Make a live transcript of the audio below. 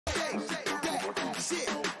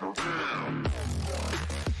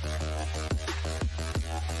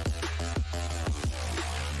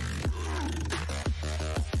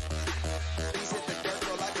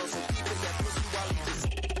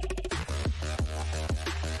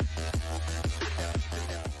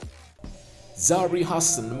Zari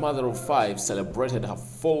Hassan, mother of 5, celebrated her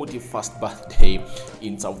 41st birthday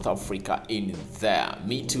in South Africa in there.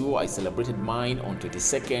 Me too, I celebrated mine on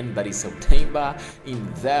 22nd, that is September,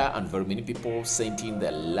 in there, and very many people sent in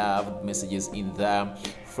their love messages in there,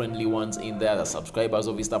 friendly ones in there, the subscribers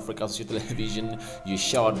of East Africa Social Television. You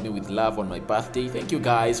showered me with love on my birthday. Thank you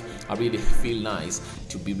guys. I really feel nice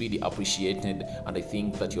to be really appreciated, and I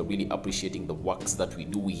think that you're really appreciating the works that we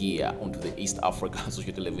do here onto the East Africa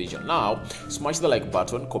Social Television. Now, smash the like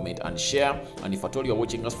button, comment and share, and if at all you're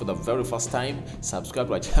watching us for the very first time, subscribe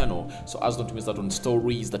to our channel so as not to miss out on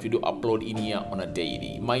stories that we do upload in here on a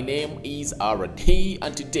daily. My name is RD,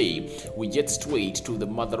 and today we get straight to the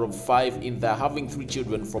mother of 5 in there, having 3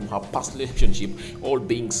 children from her past relationship, all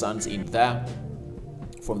being sons in there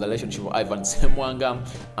from the relationship of Ivan Semwanga,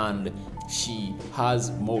 and she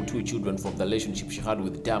has more 2 children from the relationship she had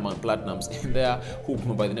with Diamond Platinums in there, who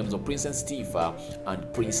go by the names of Princess Tifa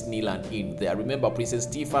and Prince Nilan in there. Remember, Princess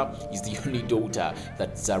Tifa is the only daughter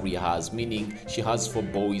that Zari has, meaning she has 4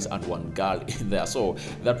 boys and 1 girl in there. So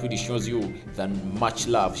that really shows you the much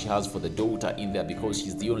love she has for the daughter in there, because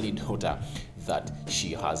she's the only daughter that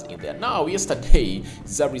she has in there. Now, yesterday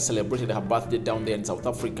Zari celebrated her birthday down there in South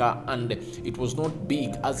Africa, and it was not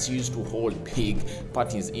big as she used to hold big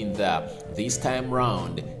parties in there. This time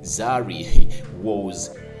round, Zari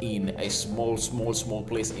was in a small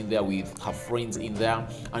place in there with her friends in there,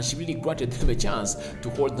 and she really granted them a chance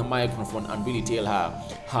to hold the microphone and really tell her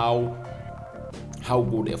how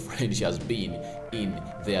good a friend she has been in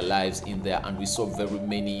their lives in there. And we saw very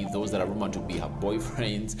many, those that are rumored to be her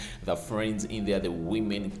boyfriends, the friends in there, the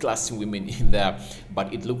women, classy women in there,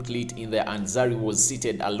 but it looked lit in there, and Zari was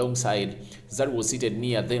seated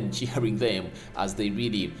near them, cheering them as they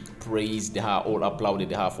really praised her or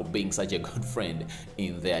applauded her for being such a good friend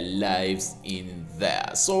in their lives in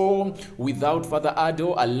there. So without further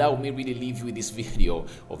ado, allow me really leave you with this video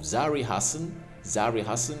of Zari Hassan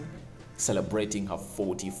celebrating her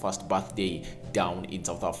 41st birthday down in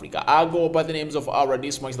South Africa. I go by the names of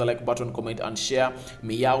RD. Smash the like button, comment and share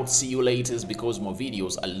me out. See you later, because more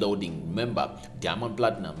videos are loading. Remember, Diamond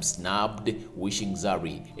Platinum snapped wishing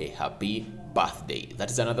Zari a happy birthday.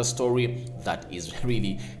 That is another story that is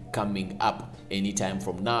really coming up anytime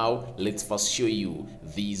from now. Let's first show you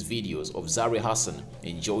these videos of Zari Hassan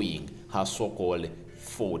enjoying her so-called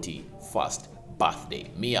 41st birthday.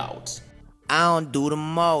 Me out. I don't do the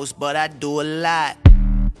most, but I do a lot.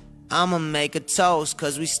 I'ma make a toast,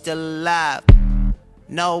 cause we still alive.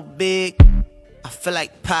 No big, I feel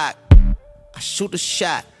like Pac. I shoot a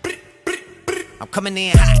shot. I'm coming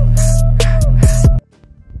in hot.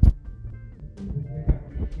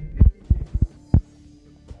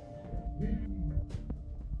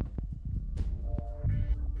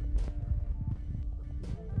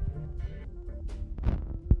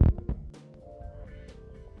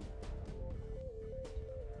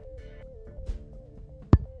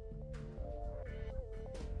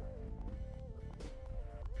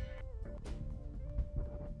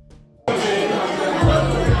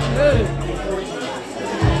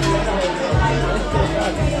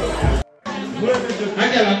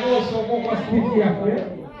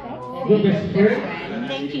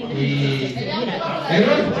 Thank you.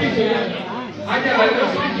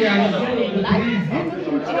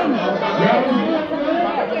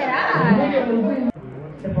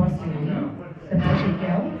 The boss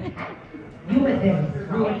girl. You were there.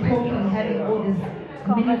 We were talking, having all these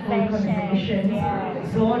meaningful conversations.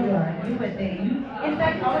 Zorla, you were there. In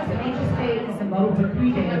fact, I was made to stay in Zimbabwe for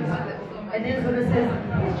 3 days. And then Zola says,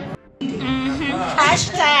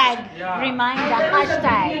 Hashtag reminder.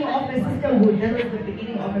 Hashtag. The beginning of a sisterhood. That was the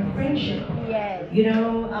beginning of a friendship. Yes. You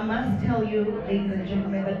know, I must tell you, ladies and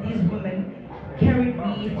gentlemen, that these women carried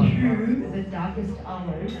me through the darkest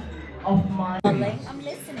hours of my life. I'm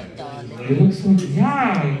listening, darling. You look so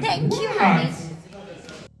young. Thank you, honey.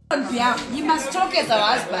 You must talk as a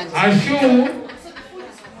husband. I sure.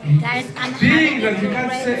 Guys, I'm Being having that you a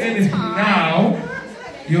can't say great anything time. now,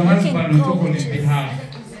 your husband will talk on his behalf.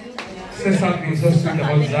 Say something so sweet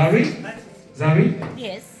about Zari. Zari,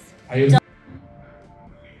 Yes. are you?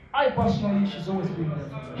 I personally, she's always been there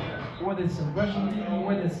for me. Whether it's a celebration,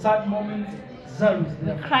 whether it's sad moment, Zari is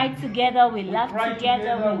there. We cry together, we laugh cry together,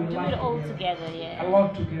 together, we we do laugh it all together. together, A yeah.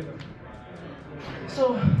 lot together.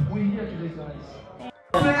 So, we're here today, guys.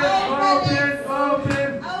 Open.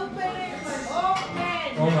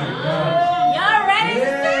 Oh my God. Y'all ready?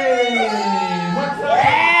 Hey, what's up?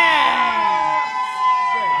 Yeah.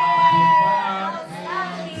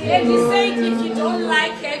 And you say it if you don't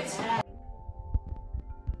like it.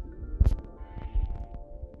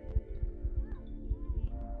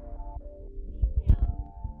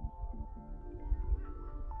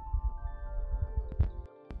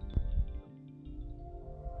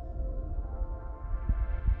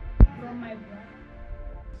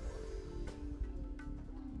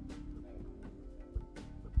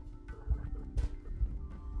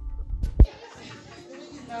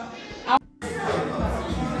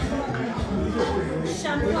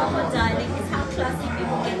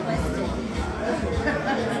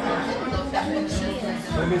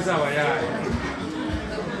 My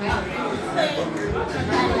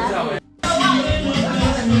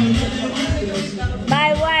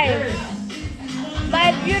wife,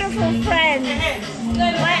 my beautiful friends,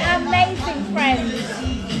 my amazing friends.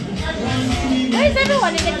 Where's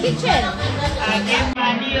everyone in the kitchen?